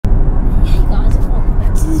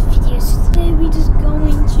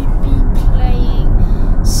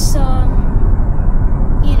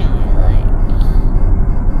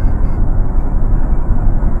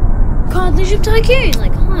tycoon,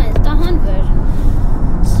 like the hunt version.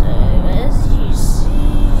 So as you see,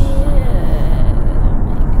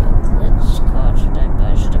 make a glitch car.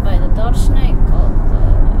 Should I buy the Dodge Snake or the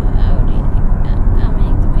Audi? I'll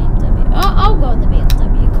make the BMW. Oh, I'll go with the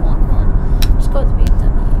BMW. Come on. Just go with the BMW.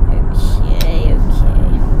 Okay.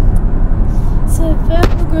 So first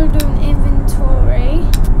we're going to do an inventory.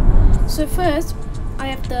 So first, I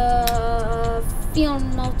have the field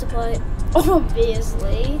multiply.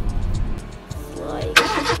 Obviously, like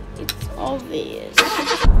it's obvious.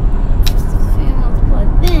 Just the field multiply.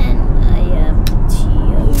 Then I have the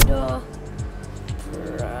Toyota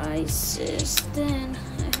prices. Then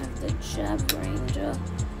I have the Jab Ranger.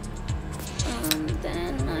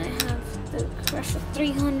 Then I have the Crusher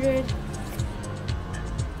 300.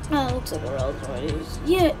 Oh, looks like a Rolls Royce.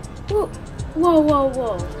 Yeah. Whoa.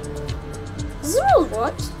 Is this a Rolls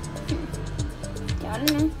Royce? Yeah, I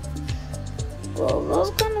don't know. Well,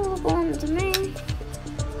 those kind of look on to me.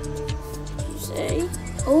 You say?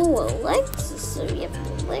 Oh, a Lexus. So we have the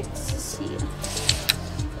Lexus here.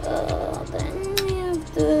 Then we have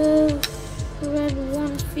the red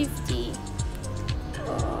 150.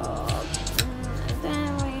 Then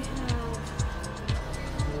we have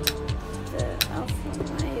the Alfa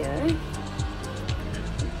Romeo.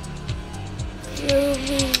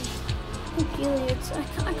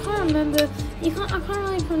 I can't remember. I can't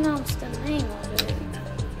really pronounce the name of it.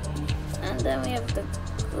 And then we have the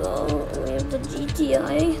GTI.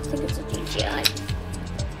 I think it's a GTI.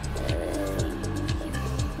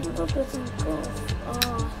 Golf.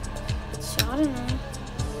 So I don't know.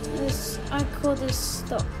 I call this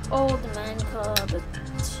the old man car, the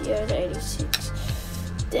Toyota 86.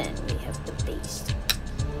 Then we have the Beast.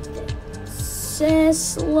 The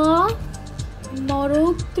Tesla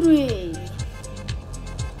Model 3.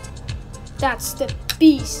 That's the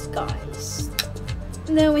Beast, guys.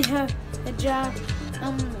 And then we have the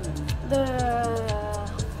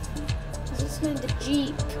what's its name? The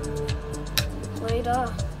Jeep.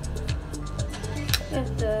 Later, we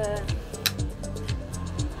have the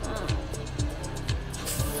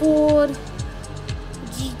Ford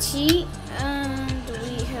GT, and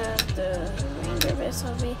we have the Ranger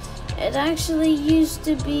SRV. It actually used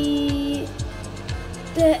to be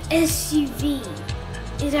the SUV.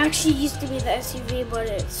 It actually used to be the SUV, but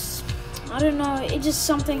I don't know, it just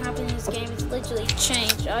something happened in this game. It's literally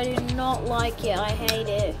changed. I do not like it. I hate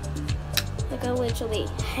it. Like, I literally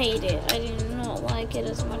hate it. I do not like it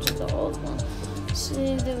as much as the old one. So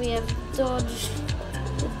then we have the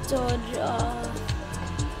Dodge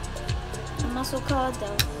muscle car.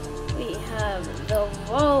 Then we have the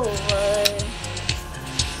Volvo.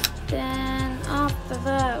 Then after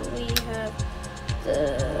that we have the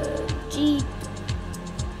Jeep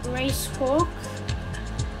Racehawk.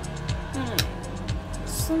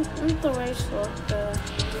 Not the Racehawk,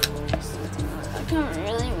 something like that. I can't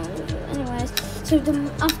really remember. Anyways, so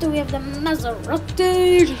after we have the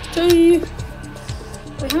Maserati.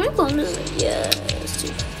 Wait, how many kilometers is it? Yeah, it's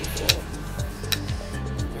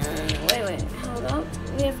 254. Wait, hold up.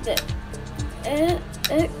 We have the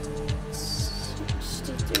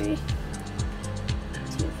X63.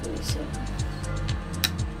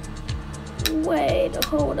 247. Wait,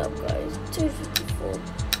 hold up, guys. 254.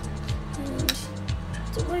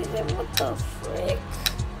 Wait, what the frick?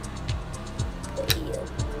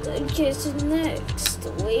 Okay, so next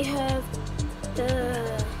we have the.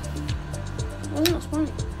 Oh, no, it's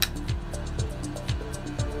fine.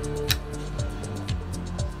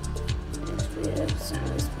 Next we have some of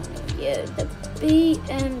this one. Yeah, the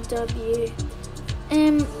BMW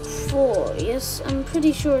M4. Yes, I'm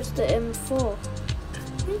pretty sure it's the M4.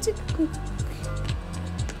 Let's take a quick.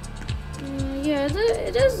 Yeah,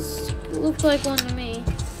 it does look like one to me.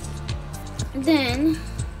 Then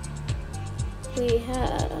we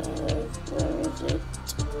have, where is it?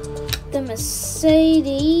 The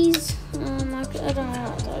Mercedes. I don't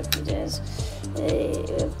know what type it is.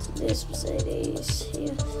 This Mercedes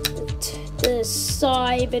here. The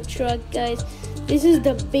Cybertruck, guys. This is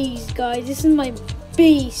the Beast, guys. This is my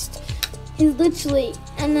Beast. He's literally.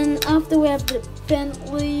 And then after we have the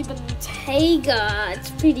Bentley Bentayga.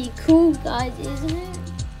 It's pretty cool, guys, isn't it?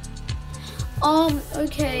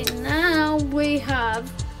 Okay, now we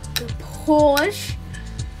have the Porsche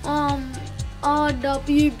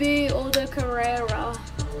RWB or the Carrera.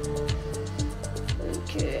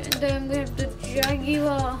 Okay, and then we have the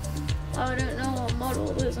Jaguar. I don't know what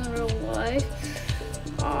model it is in real life.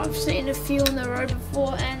 I've seen a few on the road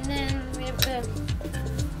before. And then we have the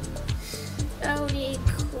Audi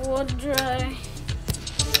Quattro.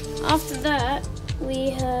 After that,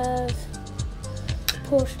 we have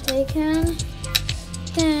Porsche Taycan.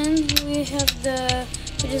 Then we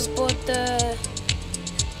just bought the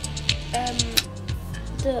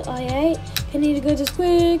i8. I need to go this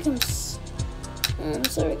quick. I'm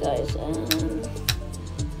sorry guys.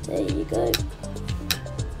 There you go.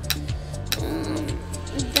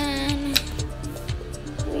 Then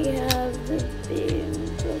we have the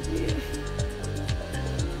BMW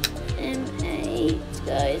M8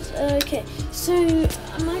 guys. Okay, so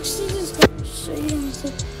I'm actually just going to show you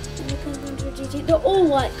the GT. They're all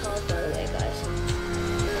white cars by the way guys.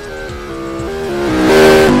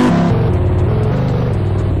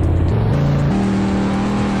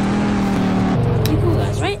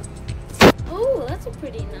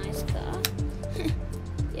 Pretty nice car.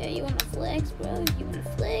 Yeah, you wanna flex, bro? You wanna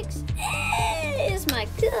flex? Hey, it's my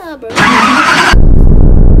car, bro.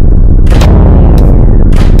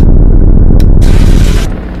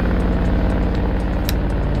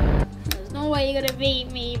 There's no way you're gonna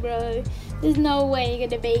beat me, bro. There's no way you're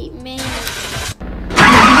gonna beat me.